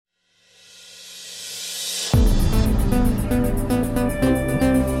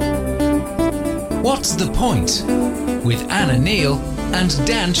What's the Point? With Anna Neal and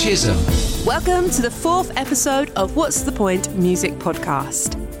Dan Chisholm. Welcome to the fourth episode of What's the Point music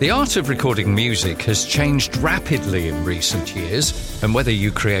podcast. The art of recording music has changed rapidly in recent years, and whether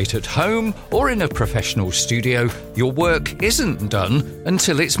you create at home or in a professional studio, your work isn't done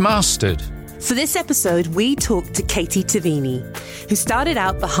until it's mastered. For this episode, we talked to Katie Tavini, who started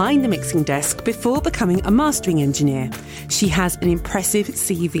out behind the mixing desk before becoming a mastering engineer. She has an impressive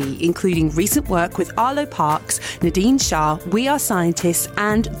CV, including recent work with Arlo Parks, Nadine Shah, We Are Scientists,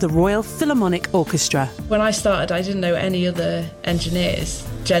 and the Royal Philharmonic Orchestra. When I started, I didn't know any other engineers.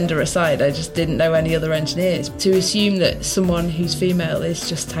 Gender aside, I just didn't know any other engineers. To assume that someone who's female is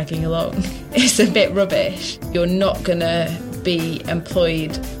just tagging along is a bit rubbish. You're not going to be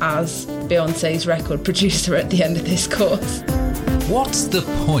employed as Beyoncé's record producer at the end of this course. What's the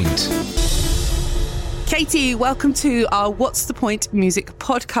Point? Katie, welcome to our What's the Point music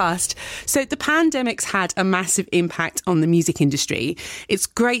podcast. So the pandemic's had a massive impact on the music industry. It's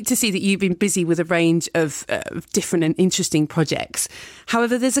great to see that you've been busy with a range of different and interesting projects.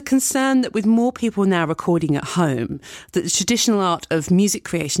 However, there's a concern that with more people now recording at home, that the traditional art of music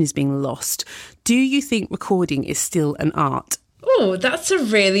creation is being lost. Do you think recording is still an art? Oh, that's a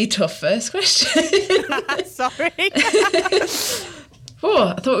really tough first question. Sorry. Oh,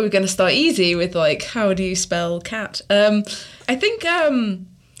 I thought we were going to start easy with, how do you spell cat? I think,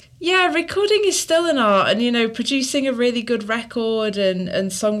 recording is still an art, and, producing a really good record and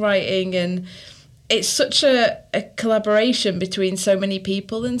songwriting, and it's such a collaboration between so many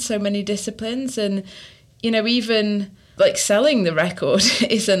people and so many disciplines, and, even selling the record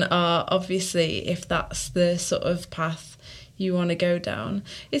is an art, obviously, if that's the sort of path you want to go down.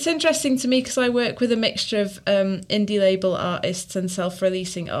 It's interesting to me because I work with a mixture of indie label artists and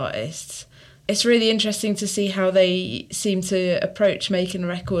self-releasing artists. It's really interesting to see how they seem to approach making a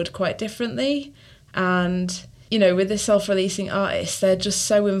record quite differently. And, with the self-releasing artists, they're just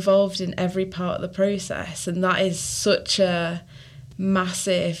so involved in every part of the process. And that is such a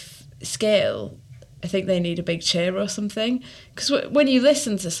massive skill. I think they need a big cheer or something. Because when you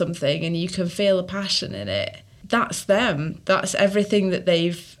listen to something and you can feel a passion in it, that's them. That's everything that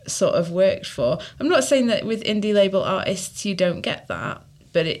they've sort of worked for. I'm not saying that with indie label artists you don't get that,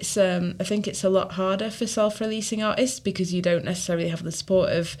 but it's I think it's a lot harder for self-releasing artists because you don't necessarily have the support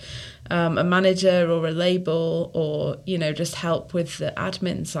of a manager or a label or, just help with the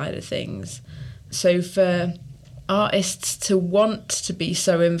admin side of things. So for artists to want to be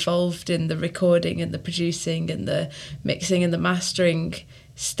so involved in the recording and the producing and the mixing and the mastering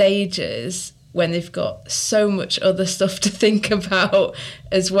stages when they've got so much other stuff to think about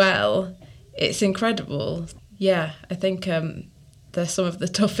as well, it's incredible. Yeah, I think they're some of the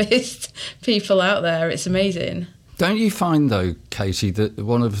toughest people out there. It's amazing. Don't you find, though, Katie, that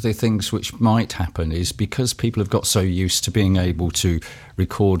one of the things which might happen is because people have got so used to being able to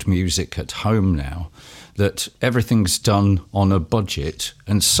record music at home now, that everything's done on a budget,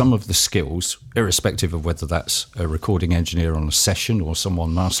 and some of the skills, irrespective of whether that's a recording engineer on a session or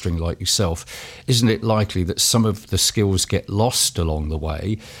someone mastering like yourself, isn't it likely that some of the skills get lost along the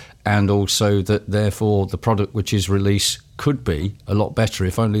way, and also that therefore the product which is released could be a lot better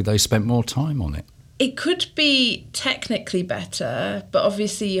if only they spent more time on it? It could be technically better, but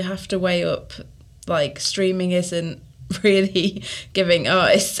obviously you have to weigh up, streaming isn't really giving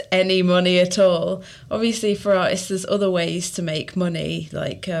artists any money at all. Obviously for artists there's other ways to make money,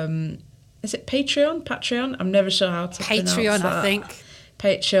 is it Patreon? I'm never sure how to pronounce that. I think.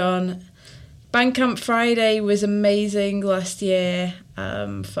 Patreon. Bandcamp Friday was amazing last year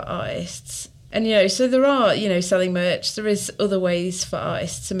for artists. And, so there are, selling merch. There is other ways for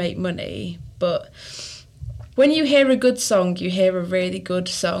artists to make money. But when you hear a good song, you hear a really good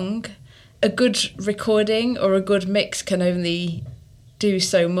song. A good recording or a good mix can only do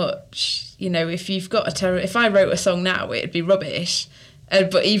so much. If you've got if I wrote a song now, it'd be rubbish.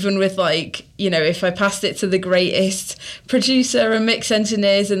 But even with if I passed it to the greatest producer and mix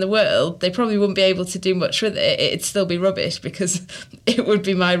engineers in the world, they probably wouldn't be able to do much with it. It'd still be rubbish because it would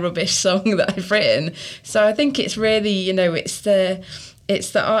be my rubbish song that I've written. So I think it's really, it's the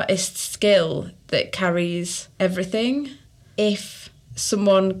artist's skill that carries everything. If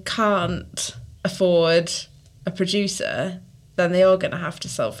someone can't afford a producer, then they are going to have to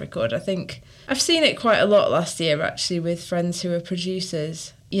self-record. I think I've seen it quite a lot last year, actually, with friends who are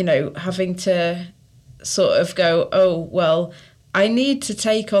producers, having to sort of go, oh, well, I need to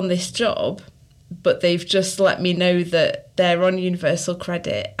take on this job, but they've just let me know that they're on universal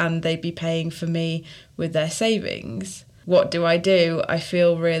credit and they'd be paying for me with their savings. What do? I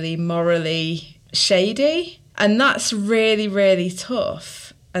feel really morally shady. And that's really, really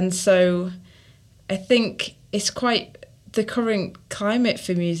tough. And so I think the current climate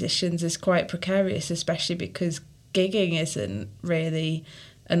for musicians is quite precarious, especially because gigging isn't really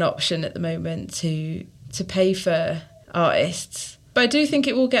an option at the moment to pay for artists. But I do think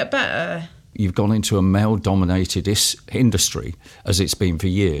it will get better. You've gone into a male-dominated industry, as it's been for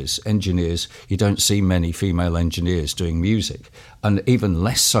years. Engineers, you don't see many female engineers doing music, and even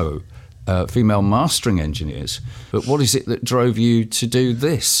less so female mastering engineers. But what is it that drove you to do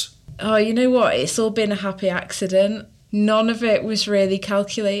this? Oh, you know what? It's all been a happy accident. None of it was really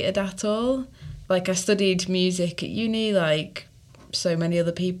calculated at all. Like, I studied music at uni, like so many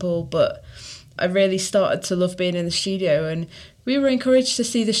other people, but I really started to love being in the studio, and we were encouraged to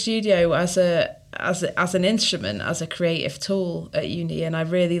see the studio as an instrument, as a creative tool at uni, and I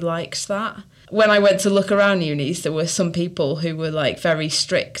really liked that. When I went to look around unis, there were some people who were like very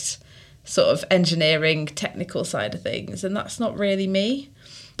strict, sort of engineering, technical side of things, and that's not really me.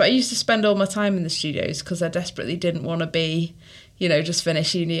 But I used to spend all my time in the studios because I desperately didn't want to be, just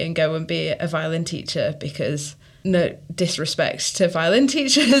finish uni and go and be a violin teacher, because no disrespect to violin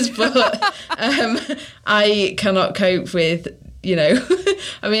teachers, but I cannot cope with,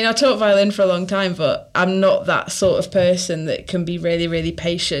 I mean, I taught violin for a long time, but I'm not that sort of person that can be really, really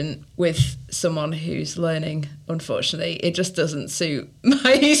patient with someone who's learning, unfortunately. It just doesn't suit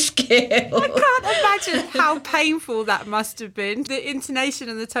my skill. I can't imagine how painful that must have been. The intonation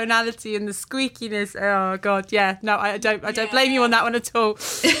and the tonality and the squeakiness. Oh, God, yeah. No, I don't blame you on that one at all.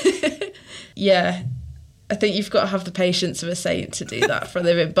 Yeah. I think you've got to have the patience of a saint to do that for a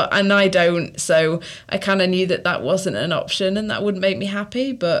living, and I don't, so I kind of knew that wasn't an option and that wouldn't make me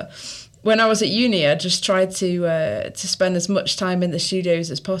happy. But when I was at uni, I just tried to spend as much time in the studios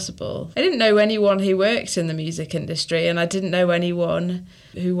as possible. I didn't know anyone who worked in the music industry, and I didn't know anyone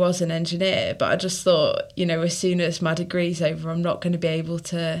who was an engineer, but I just thought, as soon as my degree's over, I'm not going to be able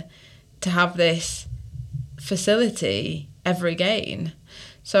to have this facility ever again.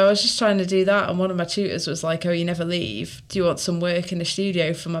 So I was just trying to do that, and one of my tutors was like, "Oh, you never leave. Do you want some work in the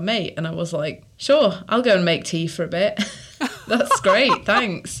studio for my mate?" And I was like, "Sure, I'll go and make tea for a bit." That's great,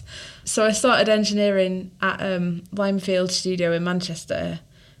 thanks. So I started engineering at Limefield Studio in Manchester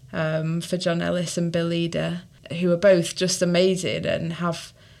for John Ellis and Bill Leader, who are both just amazing and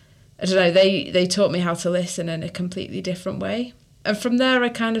have, I don't know, they taught me how to listen in a completely different way. And from there, I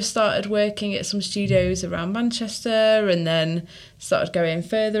kind of started working at some studios around Manchester, and then started going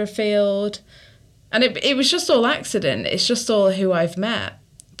further afield. And it was just all accident. It's just all who I've met.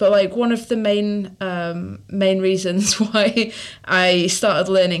 But like, one of the main reasons why I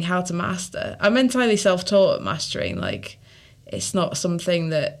started learning how to master, I'm entirely self-taught at mastering. Like, it's not something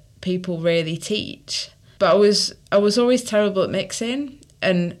that people really teach. But I was always terrible at mixing.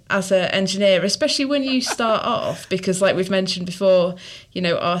 And as an engineer, especially when you start off, because like we've mentioned before,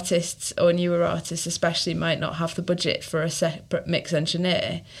 artists or newer artists especially might not have the budget for a separate mix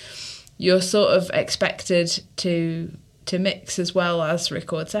engineer, you're sort of expected to mix as well as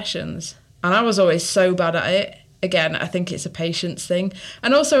record sessions. And I was always so bad at it. Again, I think it's a patience thing.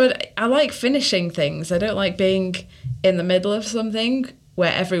 And also, I like finishing things. I don't like being in the middle of something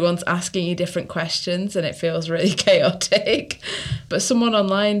where everyone's asking you different questions and it feels really chaotic. But someone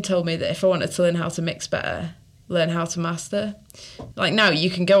online told me that if I wanted to learn how to mix better, learn how to master. Like, now you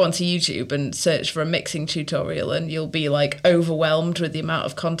can go onto YouTube and search for a mixing tutorial and you'll be like overwhelmed with the amount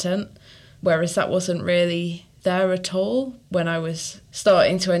of content. Whereas that wasn't really there at all when I was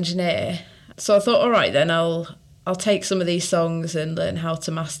starting to engineer. So I thought, all right, then I'll take some of these songs and learn how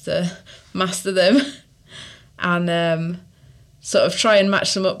to master them and sort of try and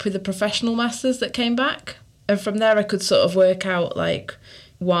match them up with the professional masters that came back. And from there I could sort of work out like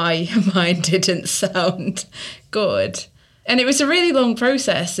why mine didn't sound good. And it was a really long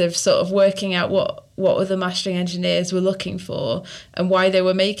process of sort of working out what other mastering engineers were looking for and why they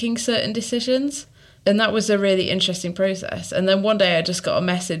were making certain decisions. And that was a really interesting process. And then one day I just got a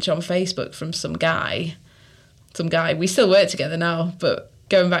message on Facebook from some guy, we still work together now, but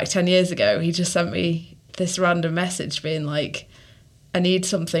going back 10 years ago, he just sent me this random message being like, "I need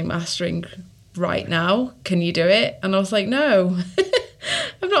something mastering right now. Can you do it?" And I was like, "No,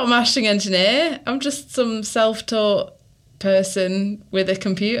 I'm not a mastering engineer. I'm just some self-taught person with a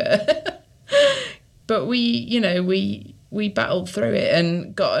computer." But we battled through it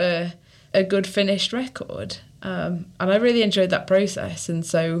and got a good finished record. And I really enjoyed that process. And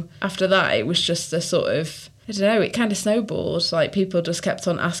so after that, it was just a sort of, I don't know, it kind of snowballed. Like, people just kept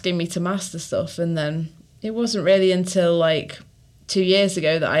on asking me to master stuff. And then it wasn't really until like 2 years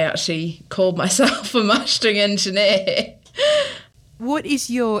ago that I actually called myself a mastering engineer. What is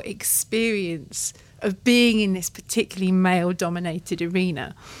your experience of being in this particularly male-dominated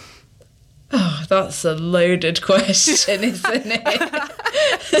arena? Oh, that's a loaded question, isn't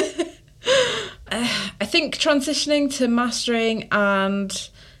it? I think transitioning to mastering and,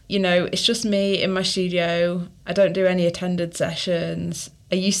 it's just me in my studio. I don't do any attended sessions.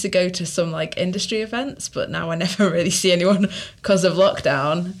 I used to go to some industry events, but now I never really see anyone because of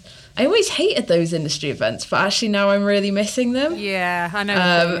lockdown. I always hated those industry events, but actually now I'm really missing them. Yeah, I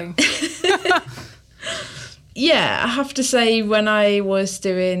know the feeling. Yeah, I have to say when I was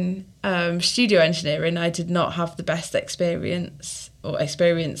doing studio engineering, I did not have the best experiences.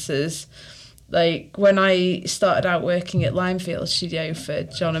 When I started out working at Limefield Studio for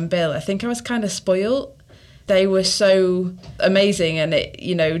John and Bill, I think I was kind of spoilt. They were so amazing, and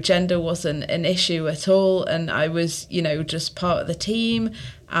gender wasn't an issue at all, and I was, just part of the team,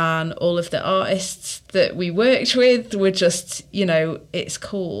 and all of the artists that we worked with were just, it's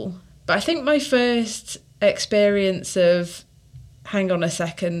cool. But I think my first experience of hang on a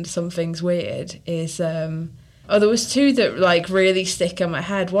second, something's weird is there was two that really stick in my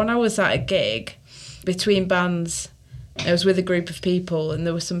head. One, I was at a gig between bands. I was with a group of people, and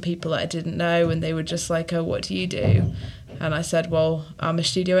there were some people that I didn't know, and they were just like, oh, what do you do? And I said, well, I'm a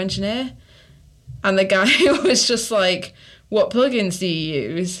studio engineer. And the guy was just like, what plugins do you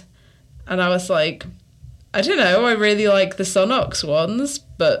use? And I was like, I don't know, I really like the Sonox ones,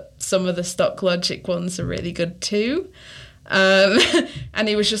 but some of the stock Logic ones are really good too. And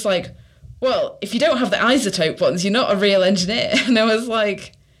he was just like, well, if you don't have the iZotope ones, you're not a real engineer. And I was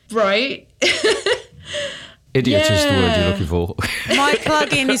like, right. Idiot is the word you're looking for. My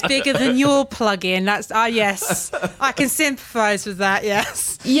plugin is bigger than your plugin. That's yes. I can sympathise with that,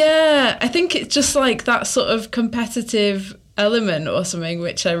 yes. Yeah, I think it's just that sort of competitive element or something,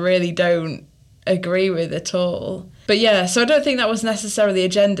 which I really don't agree with at all. But yeah, so I don't think that was necessarily a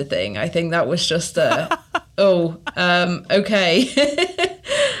gender thing. I think that was just okay.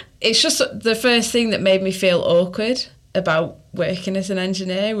 It's just the first thing that made me feel awkward about working as an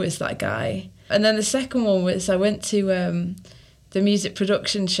engineer was that guy. And then the second one was I went to the music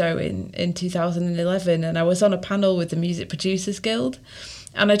production show in 2011, and I was on a panel with the Music Producers Guild.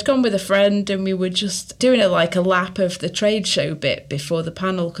 And I'd gone with a friend, and we were just doing a lap of the trade show bit before the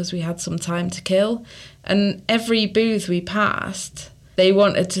panel because we had some time to kill. And every booth we passed, they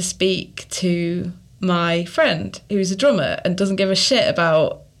wanted to speak to my friend, who's a drummer and doesn't give a shit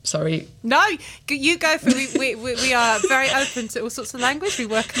about... Sorry. No, you go for it. We are very open to all sorts of language. We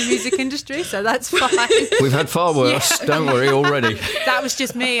work in the music industry, so that's fine. We've had far worse, yeah. Don't worry, already. That was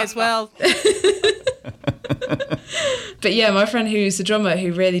just me as well. But yeah, my friend who's a drummer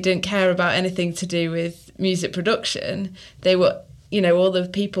who really didn't care about anything to do with music production, they were, all the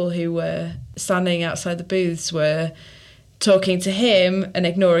people who were standing outside the booths were talking to him and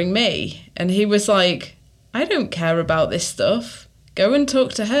ignoring me. And he was like, I don't care about this stuff. Go and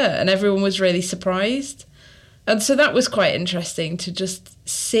talk to her. And everyone was really surprised. And so that was quite interesting to just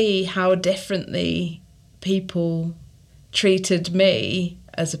see how differently people treated me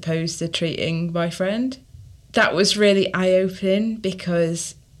as opposed to treating my friend. That was really eye-opening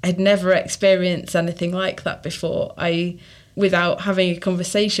because I'd never experienced anything like that before. Without having a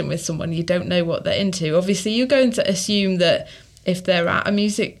conversation with someone, you don't know what they're into. Obviously, you're going to assume that if they're at a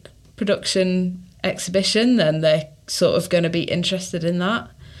music production exhibition, then they're sort of going to be interested in that.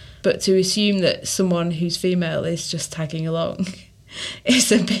 But to assume that someone who's female is just tagging along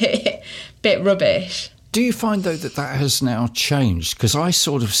is a bit rubbish. Do you find, though, that has now changed? Because I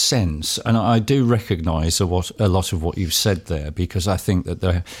sort of sense, and I do recognise a lot of what you've said there, because I think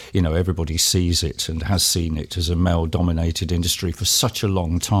that everybody sees it and has seen it as a male-dominated industry for such a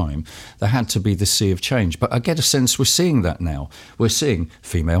long time. There had to be the sea of change. But I get a sense we're seeing that now. We're seeing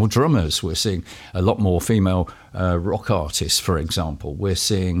female drummers. We're seeing a lot more female rock artists, for example. We're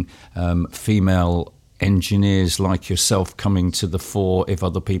seeing female engineers like yourself coming to the fore. If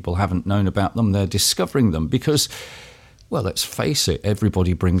other people haven't known about them, they're discovering them because, well, let's face it,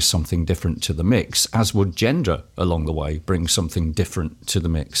 everybody brings something different to the mix, as would gender along the way bring something different to the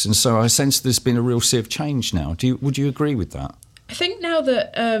mix. And so I sense there's been a real sea of change now. Would you agree with that? I think now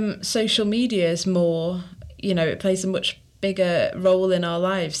that social media is more, it plays a much bigger role in our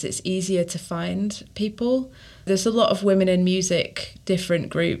lives, it's easier to find people. There's a lot of women in music, different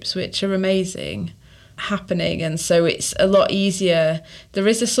groups, which are amazing, happening, and so it's a lot easier. There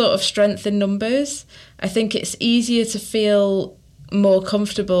is a sort of strength in numbers. I think it's easier to feel more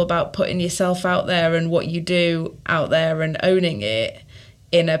comfortable about putting yourself out there and what you do out there and owning it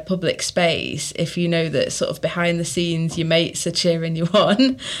in a public space if you know that sort of behind the scenes your mates are cheering you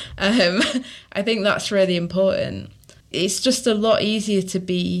on. I think that's really important. It's just a lot easier to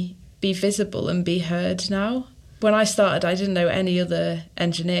be visible and be heard now. When I started, I didn't know any other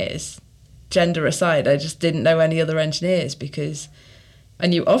engineers. gender aside, I just didn't know any other engineers because I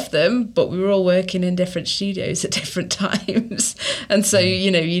knew of them, but we were all working in different studios at different times. And so,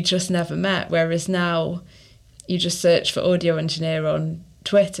 you just never met. Whereas now you just search for audio engineer on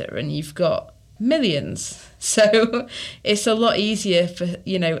Twitter and you've got millions. So it's a lot easier for,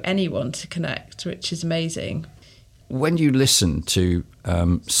 anyone to connect, which is amazing. When you listen to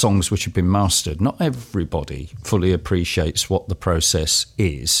songs which have been mastered, not everybody fully appreciates what the process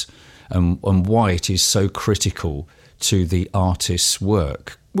is and why it is so critical to the artist's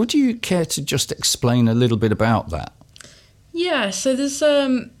work. Would you care to just explain a little bit about that? Yeah, so there's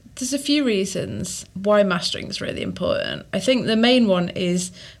a few reasons why mastering is really important. I think the main one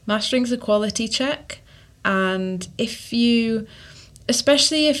is mastering's a quality check, and especially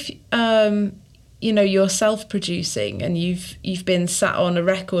if you're self-producing and you've been sat on a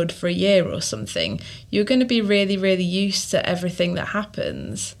record for a year or something, you're going to be really, really used to everything that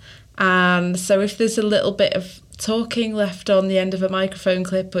happens. And so if there's a little bit of talking left on the end of a microphone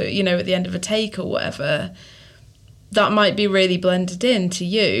clip or, at the end of a take or whatever, that might be really blended in to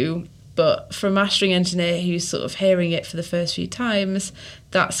you. But for a mastering engineer who's sort of hearing it for the first few times,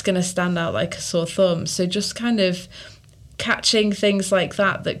 that's going to stand out like a sore thumb. So just kind of catching things like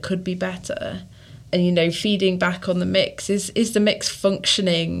that could be better. And, feeding back on the mix. Is the mix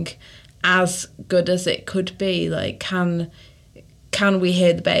functioning as good as it could be? Like, can we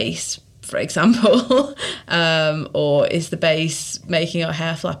hear the bass, for example? Or is the bass making our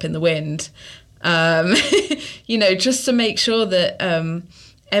hair flap in the wind? Just to make sure that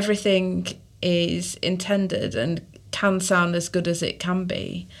everything is intended and can sound as good as it can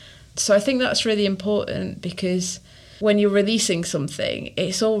be. So I think that's really important because when you're releasing something,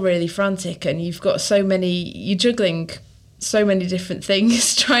 it's all really frantic and you're juggling so many different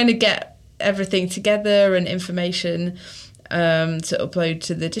things, trying to get everything together and information to upload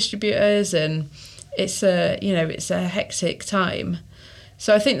to the distributors, and it's a hectic time.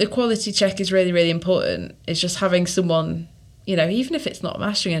 So I think the quality check is really, really important. It's just having someone, even if it's not a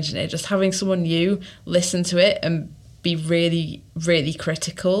mastering engineer, just having someone new listen to it and be really, really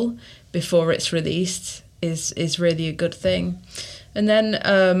critical before it's released is really a good thing. And then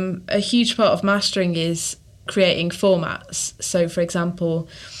a huge part of mastering is creating formats. So, for example,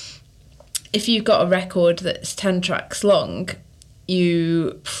 if you've got a record that's 10 tracks long,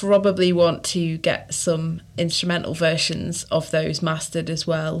 you probably want to get some instrumental versions of those mastered as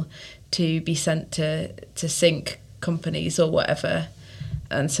well to be sent to sync companies or whatever.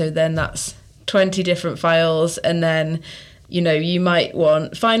 And so then that's 20 different files, and then you might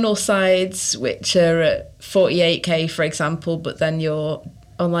want final sides which are at 48k, for example, but then your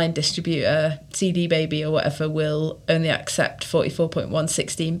online distributor, CD Baby or whatever, will only accept 44.1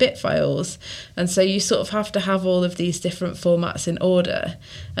 16-bit files. And so you sort of have to have all of these different formats in order.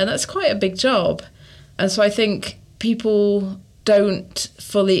 And that's quite a big job. And so I think people don't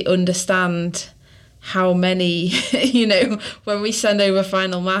fully understand how many, when we send over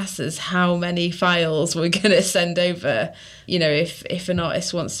final masters, how many files we're going to send over. If an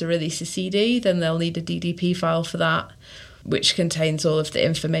artist wants to release a CD, then they'll need a DDP file for that, which contains all of the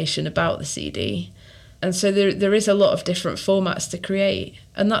information about the CD. And so there is a lot of different formats to create.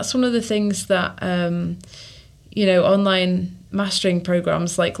 And that's one of the things that, online mastering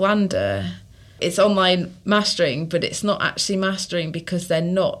programs like LANDR, it's online mastering, but it's not actually mastering because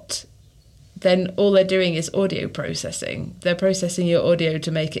then all they're doing is audio processing. They're processing your audio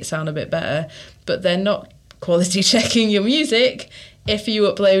to make it sound a bit better, but they're not quality checking your music if you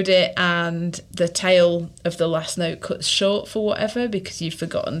upload it and the tail of the last note cuts short for whatever because you've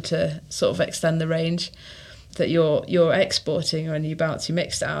forgotten to sort of extend the range that you're exporting or you bounce your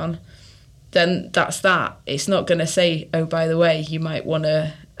mix down, then that's that. It's not going to say, oh, by the way, you might want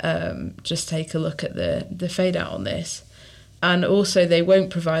to just take a look at the fade out on this. And also they won't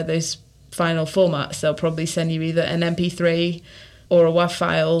provide those final formats. They'll probably send you either an MP3 or a WAV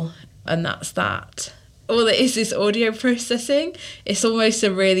file, and that's that. All it is audio processing. It's almost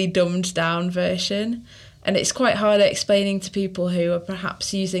a really dumbed down version, and it's quite hard explaining to people who are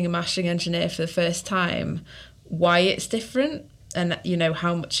perhaps using a mastering engineer for the first time why it's different and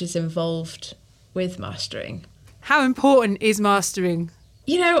how much is involved with mastering. How important is mastering?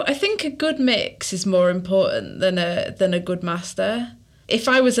 I think a good mix is more important than a good master. If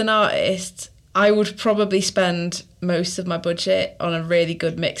I was an artist, I would probably spend most of my budget on a really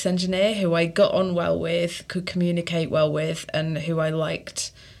good mix engineer who I got on well with, could communicate well with, and who I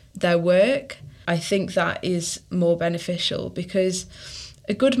liked their work. I think that is more beneficial because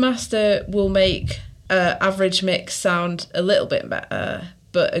a good master will make an average mix sound a little bit better,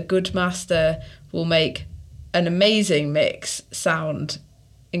 but a good master will make an amazing mix sound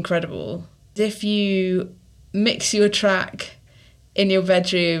incredible. if you mix your track in your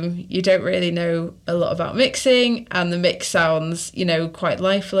bedroom, you don't really know a lot about mixing, and the mix sounds, quite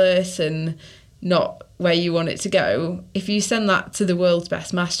lifeless and not where you want it to go. If you send that to the world's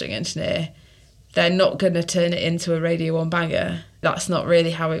best mastering engineer, they're not going to turn it into a Radio 1 banger. That's not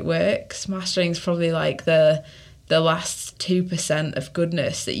really how it works. Mastering's probably like the last 2% of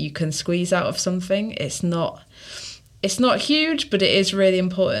goodness that you can squeeze out of something. It's not huge, but it is really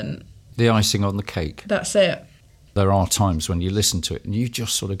important. The icing on the cake. That's it. There are times when you listen to it and you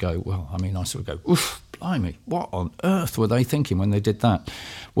just sort of go, I sort of go, oof, blimey, what on earth were they thinking when they did that?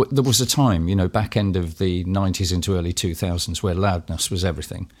 Well, there was a time, back end of the 90s into early 2000s where loudness was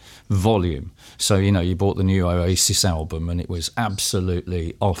everything, volume. So, you bought the new Oasis album and it was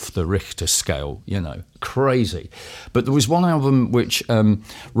absolutely off the Richter scale, crazy. But there was one album which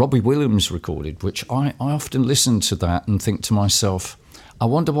Robbie Williams recorded, which I often listen to that and think to myself, I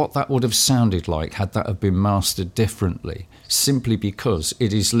wonder what that would have sounded like had that have been mastered differently, simply because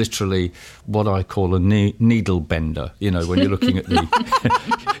it is literally what I call a needle bender. When you're looking at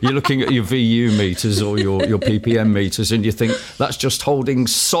you're looking at your VU meters or your PPM meters, and you think that's just holding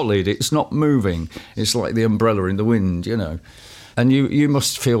solid. It's not moving. It's like the umbrella in the wind, And you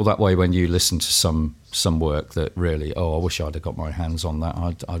must feel that way when you listen to some work that really, I wish I'd have got my hands on that.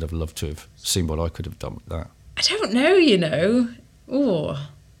 I'd have loved to have seen what I could have done with that. I don't know, Oh,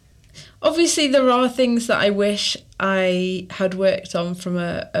 obviously there are things that I wish I had worked on from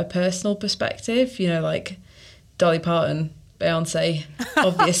a personal perspective, like Dolly Parton, Beyonce,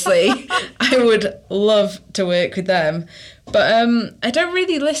 obviously. I would love to work with them. But I don't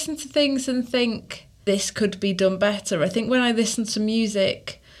really listen to things and think this could be done better. I think when I listen to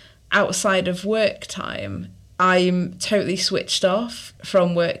music outside of work time, I'm totally switched off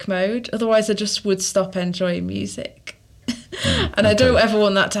from work mode. Otherwise, I just would stop enjoying music. And I don't ever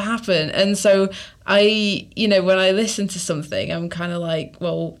want that to happen. And so when I listen to something, I'm kind of like,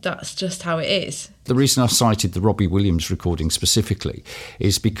 well, that's just how it is. The reason I cited the Robbie Williams recording specifically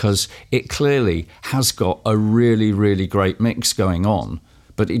is because it clearly has got a really, really great mix going on.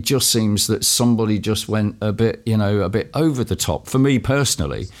 But it just seems that somebody just went a bit over the top. For me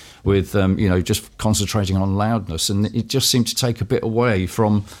personally, with, just concentrating on loudness. And it just seemed to take a bit away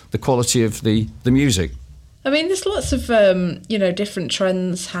from the quality of the music. I mean, there's lots of, different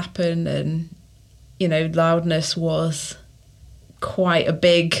trends happen, and, loudness was quite a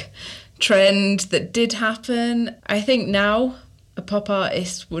big trend that did happen. I think now a pop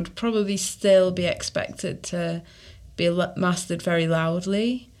artist would probably still be expected to be mastered very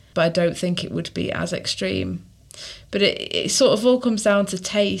loudly, but I don't think it would be as extreme. But it sort of all comes down to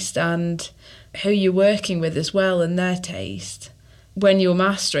taste and who you're working with as well, and their taste. When you're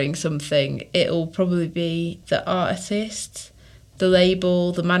mastering something, it'll probably be the artist, the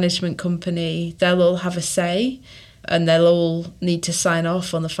label, the management company. They'll all have a say, and they'll all need to sign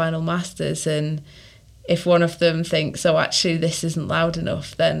off on the final masters. And if one of them thinks, actually this isn't loud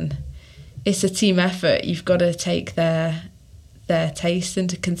enough, then it's a team effort. You've got to take their taste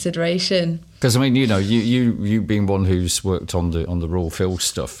into consideration. Because you being one who's worked on the raw fill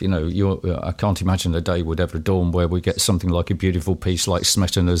stuff, I can't imagine a day would ever dawn where we get something like a beautiful piece like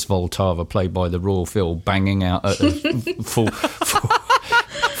Smetana's Voltava played by the raw fill banging out at a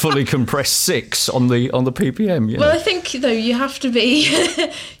fully compressed 6 on the PPM. Well, I think though you have to be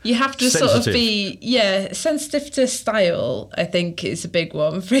sensitive. Sort of be sensitive to style. I think is a big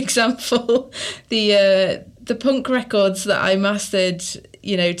one. For example, the punk records that I mastered,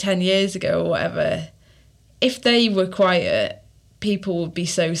 10 years ago or whatever, if they were quiet, people would be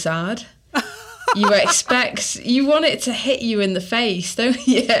so sad. You want it to hit you in the face, don't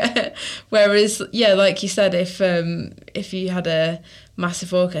you? Whereas, like you said, if you had a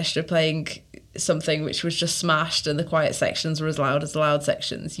massive orchestra playing something which was just smashed and the quiet sections were as loud as the loud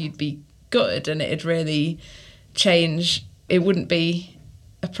sections, you'd be gutted, and it'd really change. It wouldn't be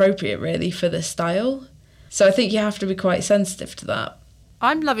appropriate really for the style. So I think you have to be quite sensitive to that.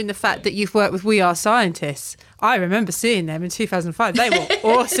 I'm loving the fact that you've worked with We Are Scientists. I remember seeing them in 2005. They were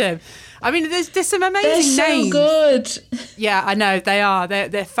awesome. I mean, there's some amazing names. They're so good. Yeah, I know, they are.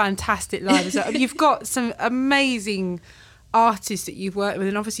 They're fantastic live. So you've got some amazing artists that you've worked with,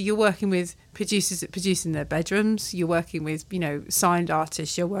 and obviously you're working with producers that produce in their bedrooms. You're working with, signed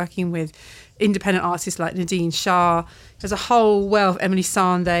artists. You're working with independent artists like Nadine Shah. There's a whole wealth, Emily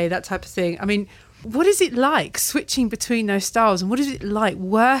Sandé, that type of thing. I mean, what is it like switching between those styles, and what is it like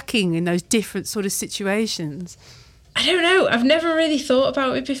working in those different sort of situations? I don't know. I've never really thought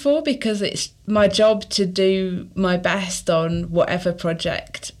about it before, because it's my job to do my best on whatever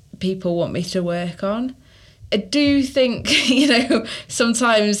project people want me to work on. I do think,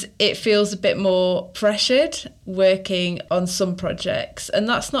 sometimes it feels a bit more pressured working on some projects. And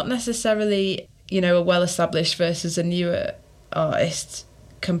that's not necessarily, a well-established versus a newer artist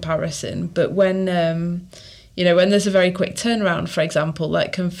comparison. But when, when there's a very quick turnaround, for example,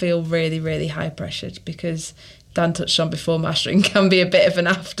 that can feel really, really high-pressured because Dan touched on before, mastering can be a bit of an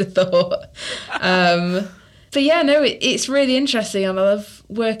afterthought. But yeah, no, it's really interesting. And I love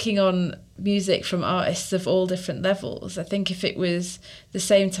working on music from artists of all different levels. I think if it was the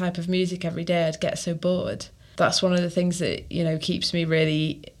same type of music every day, I'd get so bored. That's one of the things that, keeps me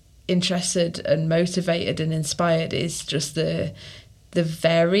really interested and motivated and inspired, is just the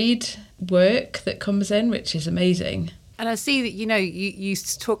varied work that comes in, which is amazing. And I see that, you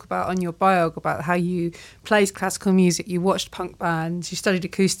talk about on your bio about how you played classical music, you watched punk bands, you studied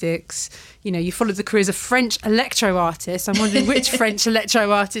acoustics, you followed the careers of French electro artists. I'm wondering which French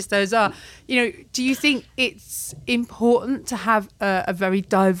electro artists those are. Do you think it's important to have a very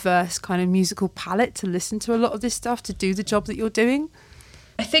diverse kind of musical palette to listen to a lot of this stuff, to do the job that you're doing?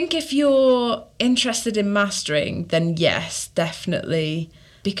 I think if you're interested in mastering, then yes, definitely.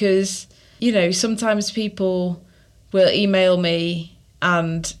 Because, sometimes people will email me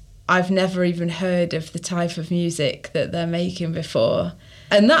and I've never even heard of the type of music that they're making before.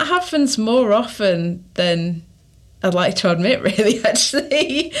 And that happens more often than I'd like to admit, really,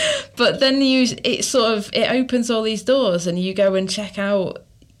 actually. But then it opens all these doors and you go and check out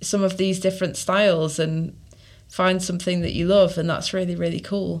some of these different styles and find something that you love, and that's really, really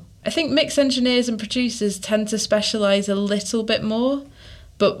cool. I think mix engineers and producers tend to specialise a little bit more,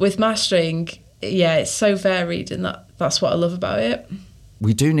 but with mastering, yeah, it's so varied, and that's what I love about it.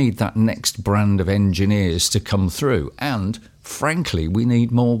 We do need that next brand of engineers to come through, and frankly, we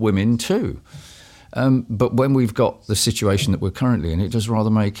need more women too. But when we've got the situation that we're currently in, it does rather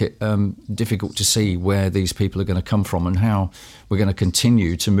make it difficult to see where these people are going to come from and how we're going to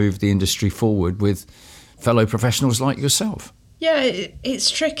continue to move the industry forward with fellow professionals like yourself. Yeah,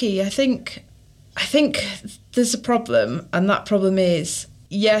 it's tricky. I think there's a problem, and that problem is,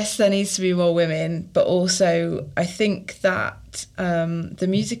 yes, there needs to be more women, but also I think that the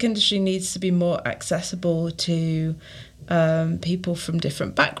music industry needs to be more accessible to people from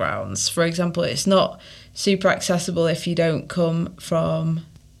different backgrounds. For example, it's not super accessible if you don't come from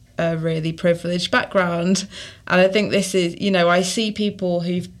a really privileged background. And I think this is, I see people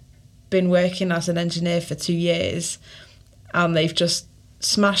who've been working as an engineer for 2 years and they've just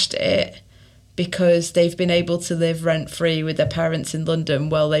smashed it because they've been able to live rent-free with their parents in London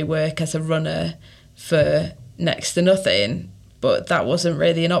while they work as a runner for next to nothing. But that wasn't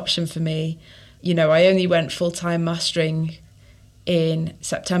really an option for me. I only went full-time mastering in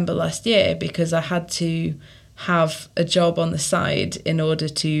September last year because I had to have a job on the side in order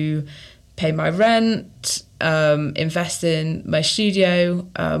to pay my rent, invest in my studio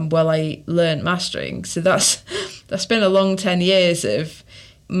while I learned mastering. So that's been a long 10 years of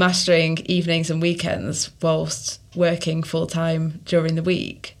mastering evenings and weekends whilst working full-time during the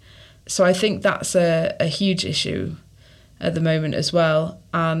week. So I think that's a huge issue at the moment as well.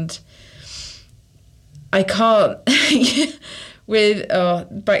 And I can't, with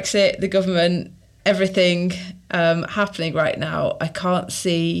Brexit, the government, everything happening right now, I can't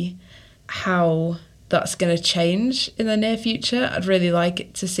see how that's going to change in the near future. I'd really like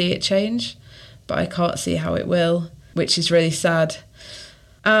it to see it change, but I can't see how it will, which is really sad.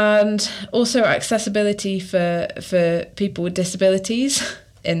 And also accessibility for people with disabilities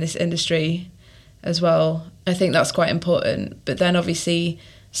in this industry as well. I think that's quite important. But then obviously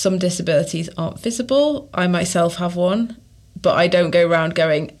some disabilities aren't visible. I myself have one, but I don't go around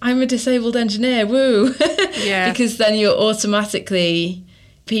going, I'm a disabled engineer, woo. Yeah. Because then you're automatically,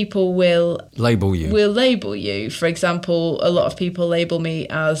 people will label you. For example, a lot of people label me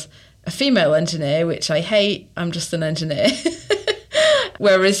as a female engineer, which I hate. I'm just an engineer.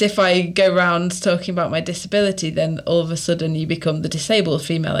 Whereas if I go around talking about my disability, then all of a sudden you become the disabled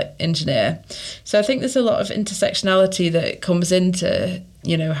female engineer. So I think there's a lot of intersectionality that comes into,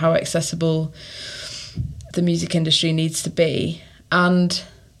 how accessible the music industry needs to be. And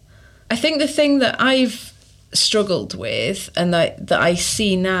I think the thing that I've struggled with and that I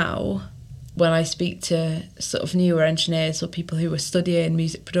see now when I speak to sort of newer engineers or people who are studying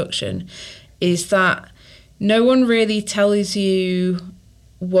music production is that no one really tells you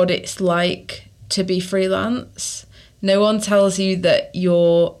what it's like to be freelance. No one tells you that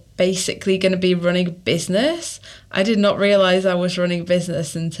you're basically going to be running a business. I did not realise I was running a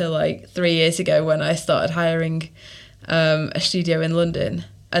business until 3 years ago when I started hiring a studio in London.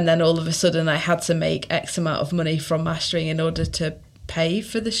 And then all of a sudden I had to make X amount of money from mastering in order to pay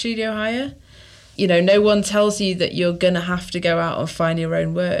for the studio hire. no one tells you that you're going to have to go out and find your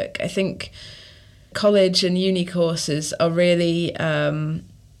own work. I think college and uni courses are really,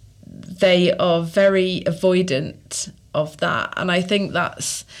 they are very avoidant of that. And I think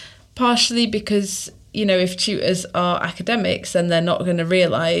that's partially because, if tutors are academics, then they're not going to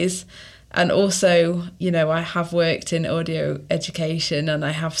realise. And also, I have worked in audio education and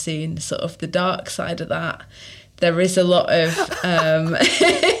I have seen sort of the dark side of that. There is a lot of,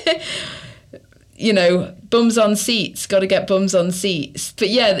 bums on seats, got to get bums on seats. But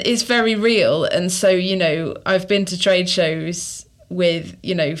yeah, it's very real. And so, I've been to trade shows with,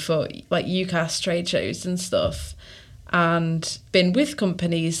 for like UCAS trade shows and stuff, and been with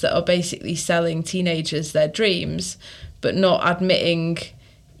companies that are basically selling teenagers their dreams, but not admitting,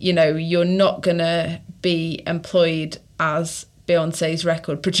 you're not going to be employed as Beyonce's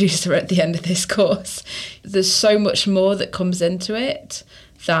record producer at the end of this course. There's so much more that comes into it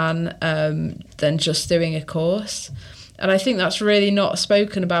than just doing a course. And I think that's really not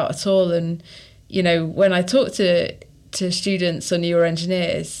spoken about at all. And, when I talk to students or newer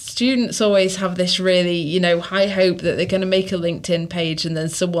engineers, students always have this really, high hope that they're going to make a LinkedIn page and then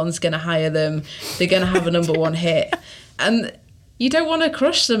someone's going to hire them. They're going to have a number one hit. And you don't want to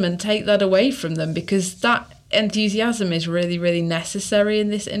crush them and take that away from them, because that enthusiasm is really, really necessary in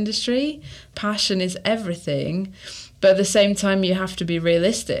this industry. Passion is everything. But at the same time, you have to be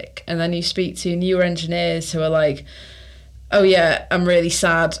realistic. And then you speak to newer engineers who are like, oh yeah, I'm really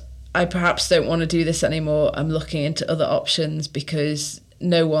sad. I perhaps don't want to do this anymore. I'm looking into other options because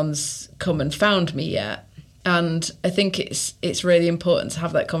no one's come and found me yet. And I think it's really important to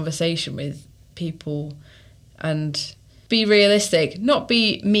have that conversation with people and be realistic, not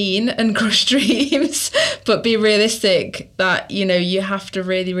be mean and crush dreams, but be realistic that, you have to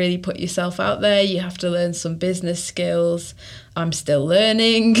really, really put yourself out there. You have to learn some business skills. I'm still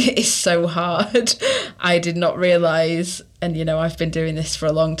learning. It's so hard. I did not realise, and, I've been doing this for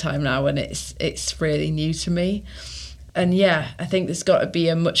a long time now, and it's really new to me. And yeah, I think there's got to be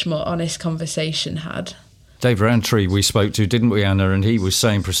a much more honest conversation had. Dave Rowntree we spoke to, didn't we, Anna? And he was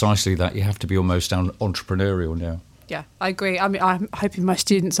saying precisely that you have to be almost entrepreneurial now. Yeah, I agree. I mean, I'm hoping my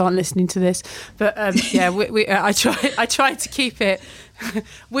students aren't listening to this, but I try to keep it.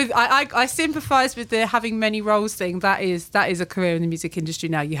 I sympathise with the having many roles thing. That is a career in the music industry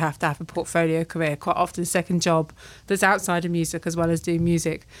now. You have to have a portfolio career, quite often a second job that's outside of music as well as doing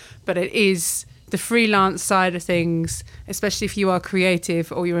music. But it is the freelance side of things, especially if you are creative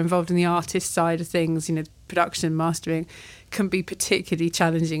or you're involved in the artist side of things. Production, mastering can be particularly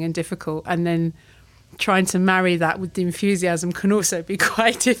challenging and difficult, and then trying to marry that with the enthusiasm can also be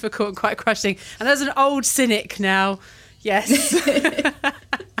quite difficult and quite crushing. And as an old cynic now, yes.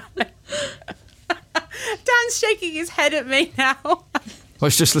 Dan's shaking his head at me now. I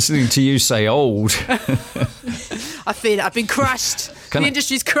was just listening to you say old. I feel it. I've been crushed. The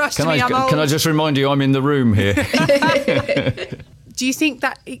industry's crushed me. I'm old. Can I just remind you I'm in the room here? Do you think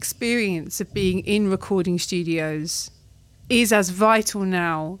that experience of being in recording studios is as vital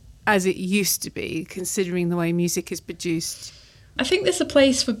now as it used to be, considering the way music is produced? I think there's a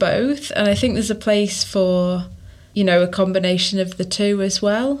place for both, and I think there's a place for, a combination of the two as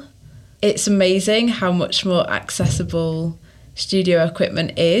well. It's amazing how much more accessible studio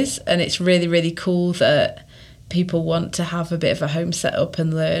equipment is, and it's really, really cool that people want to have a bit of a home setup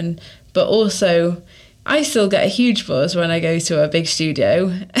and learn. But also, I still get a huge buzz when I go to a big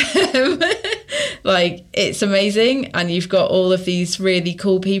studio. Like, it's amazing, and you've got all of these really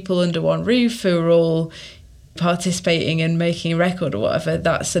cool people under one roof who are all participating and making a record or whatever.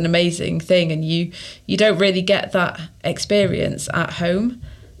 That's an amazing thing, and you don't really get that experience at home.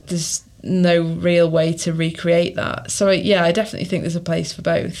 There's no real way to recreate that. So yeah, I definitely think there's a place for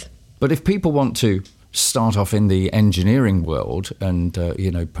both. But if people want to start off in the engineering world and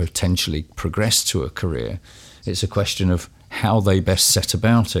potentially progress to a career, it's a question of how they best set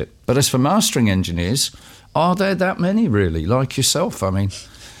about it. But as for mastering engineers, are there that many really, like yourself? I mean,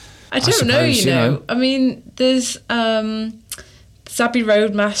 I don't know. I mean, there's Abbey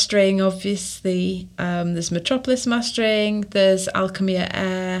Road mastering, obviously. There's Metropolis mastering. There's Alchemia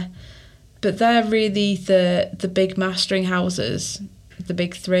Air. But they're really the big mastering houses, the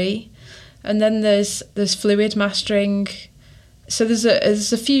big three. And then there's Fluid mastering. So there's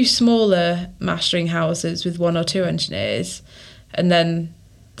a few smaller mastering houses with one or two engineers, and then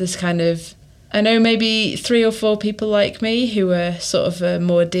there's kind of, I know, maybe 3 or 4 people like me who are sort of a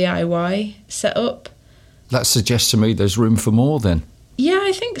more DIY setup. That suggests to me there's room for more then. Yeah,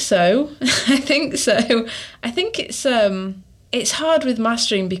 I think so. I think it's hard with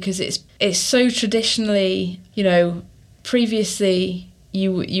mastering because it's so traditionally, previously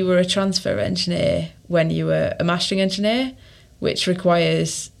you were a transfer engineer when you were a mastering engineer, which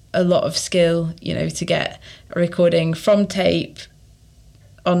requires a lot of skill, you know, to get a recording from tape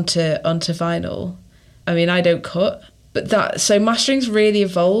onto vinyl. I mean, I don't cut, but so mastering's really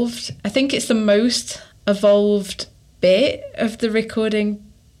evolved. I think it's the most evolved bit of the recording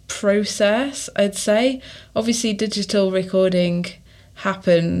process, I'd say. Obviously, digital recording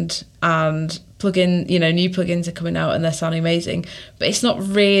happened and new plugins are coming out and they're sounding amazing, but it's not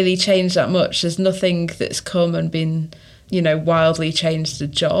really changed that much. There's nothing that's come and been, you know, wildly changed the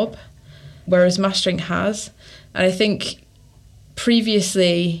job, whereas mastering has. And I think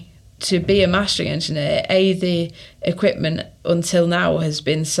previously, to be a mastering engineer, the equipment until now has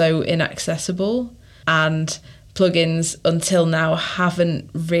been so inaccessible, and plugins until now haven't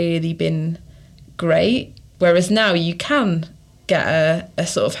really been great, whereas now you can get a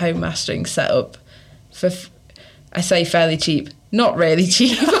sort of home mastering setup for, I say fairly cheap, not really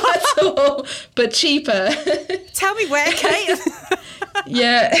cheap at all, but cheaper. Tell me where, Kate.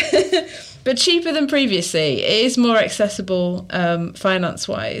 Yeah, but cheaper than previously. It is more accessible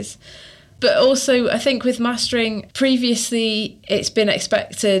finance-wise. But also, I think with mastering, previously it's been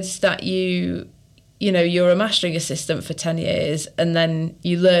expected that you're a mastering assistant for 10 years and then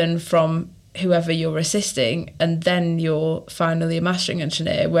you learn from whoever you're assisting and then you're finally a mastering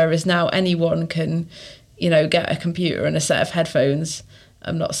engineer, whereas now anyone can, you know, get a computer and a set of headphones.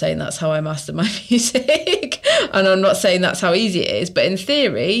 I'm not saying that's how I master my music and I'm not saying that's how easy it is, but in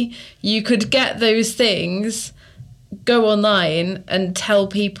theory you could get those things, go online and tell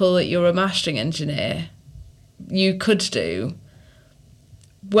people that you're a mastering engineer. You could do.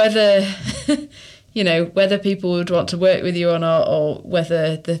 Whether you know, whether people would want to work with you or not, or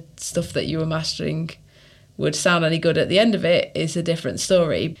whether the stuff that you were mastering would sound any good at the end of it is a different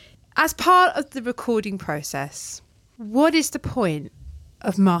story. As part of the recording process, what is the point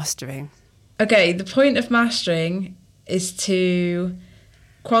of mastering? Okay, the point of mastering is to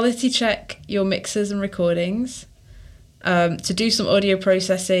quality check your mixes and recordings, to do some audio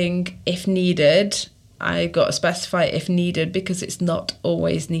processing if needed. I've got to specify if needed because it's not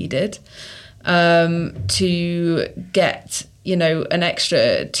always needed. To get, you know, an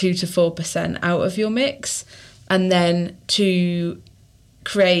extra 2 to 4% out of your mix, and then to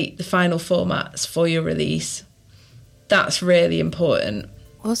create the final formats for your release. That's really important.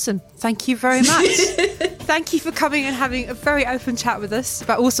 Awesome. Thank you very much. Thank you for coming and having a very open chat with us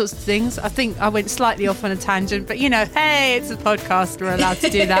about all sorts of things. I think I went slightly off on a tangent, but, you know, hey, it's a podcast. We're allowed to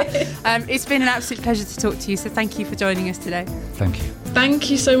do that. It's been an absolute pleasure to talk to you. So thank you for joining us today. Thank you. Thank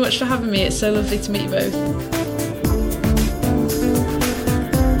you so much for having me. It's so lovely to meet you both.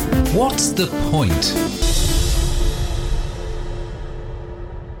 What's the point?